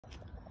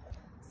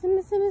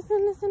Simba, Simba,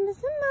 Simba, Simba,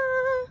 Simba.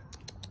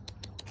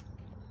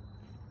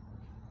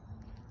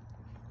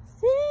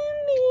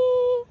 Simbi.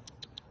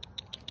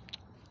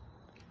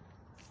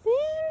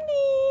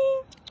 Simbi.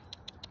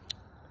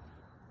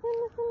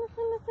 Simba, Simba,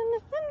 Simba, Simba,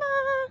 Simba.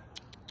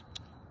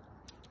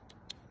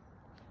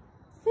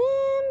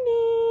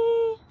 Simbi.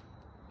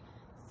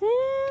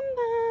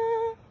 Simba.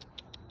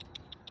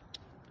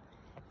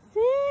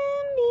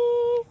 Simbi.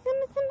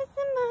 Simba, Simba,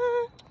 Simba.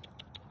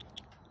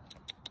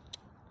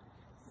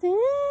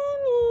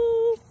 Simbi.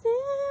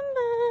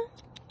 Simba.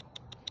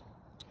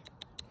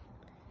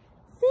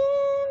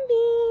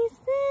 Simbi.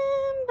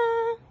 Simba.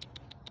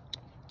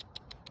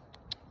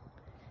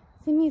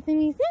 Simmy,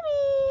 Simmy,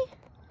 Simmy.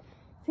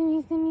 Simmy,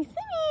 Simmy,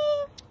 Simmy.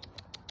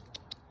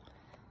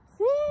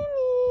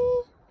 Simmy.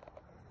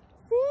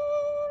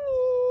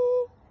 Simmy.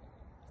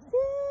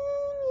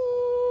 Simmy.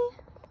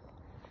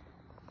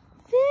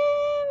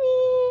 Simmy.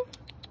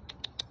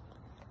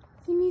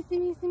 Simmy,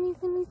 Simmy, Simmy,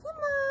 Simmy,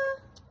 Simba.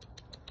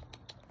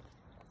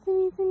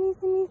 Simmy, Simmy,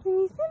 Simmy,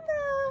 Simmy,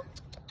 Simba.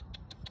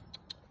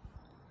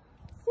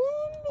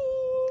 Simby.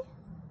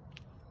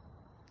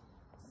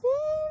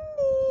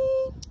 Simby.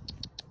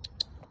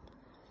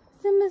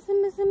 Simba,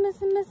 Simba, Simba,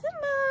 Simba,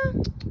 Simba.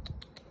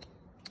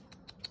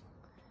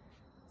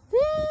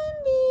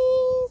 Simby,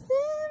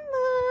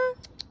 Simba.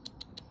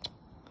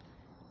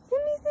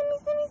 Simmy, Simmy,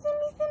 Simmy,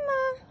 Simmy, Simba.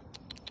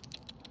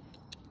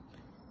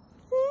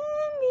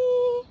 Simby.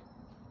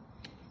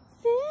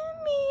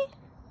 Simmy.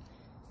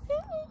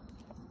 Simmy.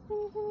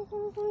 Simmy, Simmy,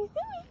 Simmy, Simmy,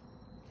 Simmy.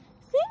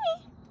 Simmy.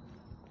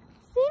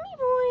 Simmy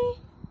boy.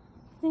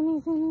 Simmy,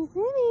 Simmy,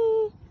 Simmy.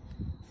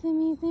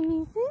 Simmy, Simmy,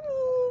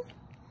 Simmy.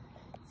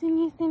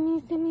 Simmy, Simmy,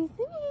 Simmy,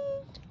 Simmy.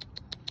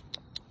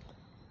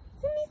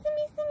 Simmy,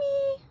 Simmy, Simmy.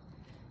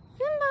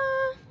 Simba.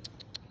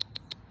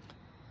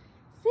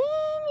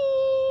 Simmy.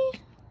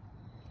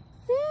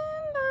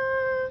 Simba.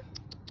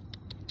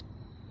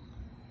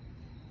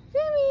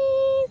 Simmy.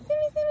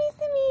 Simmy, Simmy,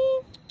 Simmy.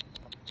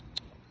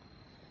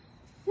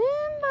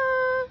 Simba.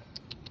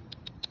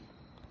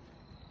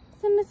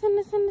 Simba,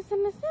 Simba, Simba,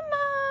 Simba,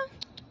 Simba.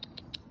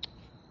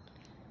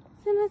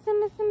 Simba,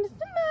 Simba, Simba,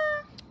 Simba.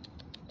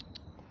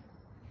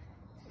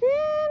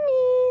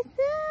 Simmy,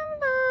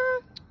 Simba.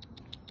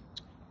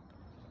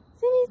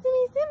 Simmy,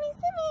 Simmy, Simmy,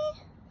 Simmy.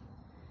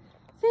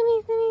 Simmy,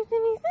 Simmy,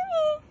 Simmy,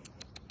 Simmy.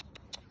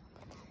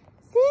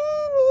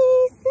 Simmy,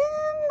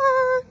 Simba.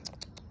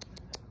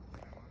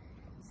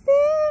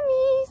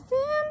 Simmy,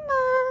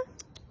 Simba.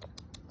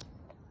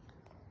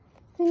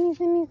 Simmy,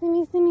 Simmy,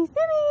 Simmy, Simmy,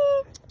 Simmy.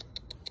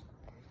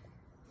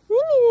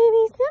 Simmy,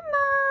 baby,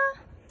 Simba.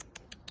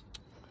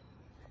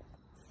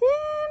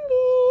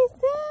 Simby,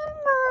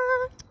 Simba.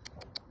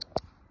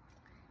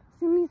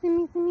 Simmy,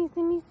 Simmy, Simmy,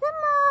 Simmy,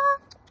 Simba.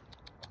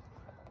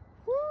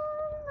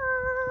 Simba.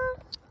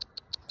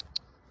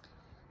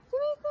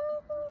 Simmy, Simmy,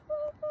 Simmy,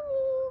 Simmy,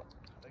 Simmy.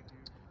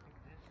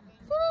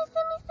 Simmy,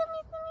 Simmy,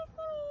 Simmy, Simmy,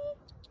 Simmy.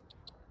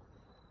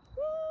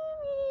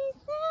 Simmy,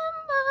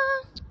 Simba.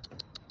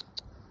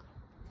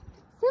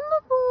 Simba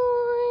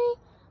boy.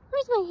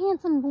 Where's my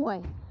handsome boy?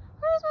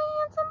 Where's my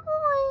handsome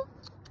boy?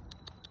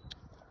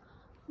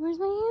 Where's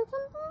my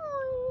handsome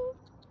boy?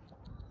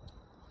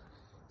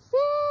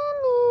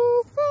 Simmy,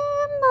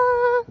 Simba.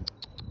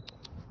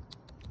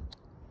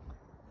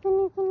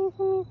 Simmy, Simmy,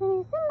 Simmy,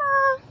 Simmy, Simba.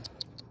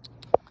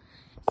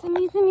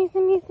 Simmy, Simmy,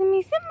 Simmy,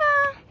 Simmy, Simba.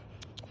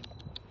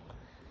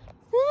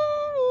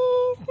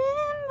 Simmy,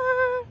 Simba.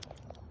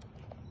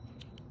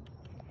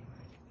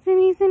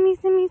 Simmy, Simmy,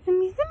 Simmy,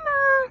 Simmy, Simba.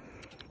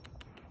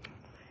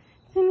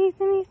 Simmy,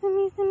 Simmy,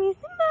 Simmy, Simmy,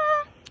 Simba.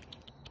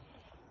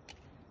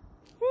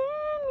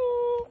 Simmy,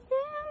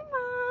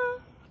 Simba.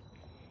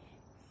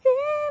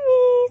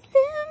 Simmy,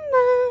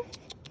 Simba.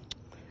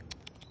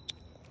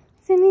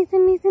 Simmy,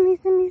 Simmy, Simmy,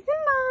 Simmy,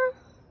 Simba.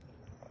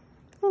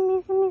 Simmy,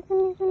 Simmy,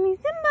 Simmy, Simmy,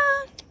 Simba.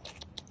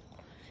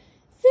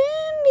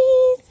 Simmy,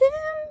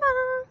 Simba.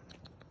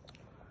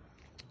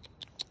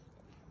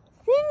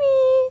 Simmy,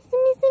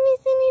 Simmy, Simmy,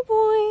 Simmy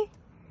boy.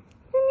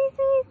 Simmy,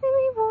 Simmy,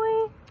 Simmy boy.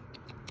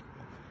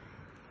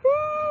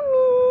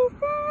 Simmy,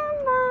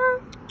 Simba.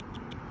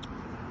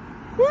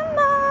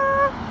 Simba.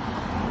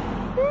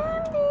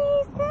 Simby,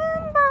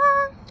 Simba.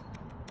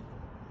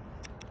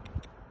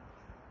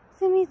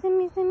 Simmy,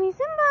 Simmy, Simmy,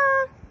 Simba.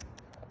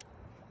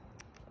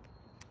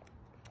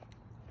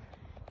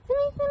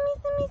 Simmy, Simmy,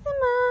 Simmy,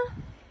 Simba.